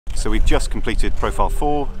So we've just completed Profile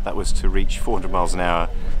 4, that was to reach 400 miles an hour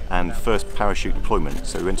and first parachute deployment.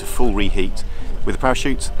 So we went to full reheat with the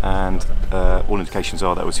parachute, and all indications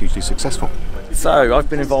are that was hugely successful. So I've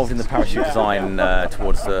been involved in the parachute design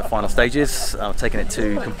towards the final stages. I've taken it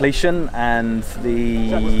to completion, and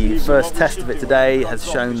the first test of it today has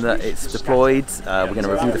shown that it's deployed. We're going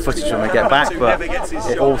to review the footage when we get back, but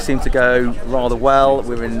it all seemed to go rather well.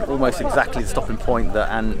 We're in almost exactly the stopping point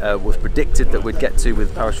that was predicted that we'd get to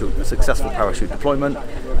with successful parachute deployment,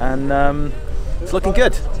 and it's looking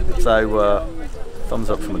good. So thumbs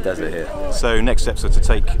up from the desert here. So next steps are to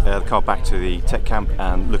take the car back to the tech camp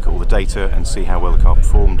and look at all the data and see how well the car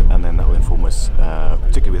performed, and then that will inform us,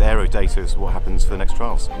 particularly with aero data, as to what happens for the next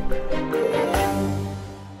trials.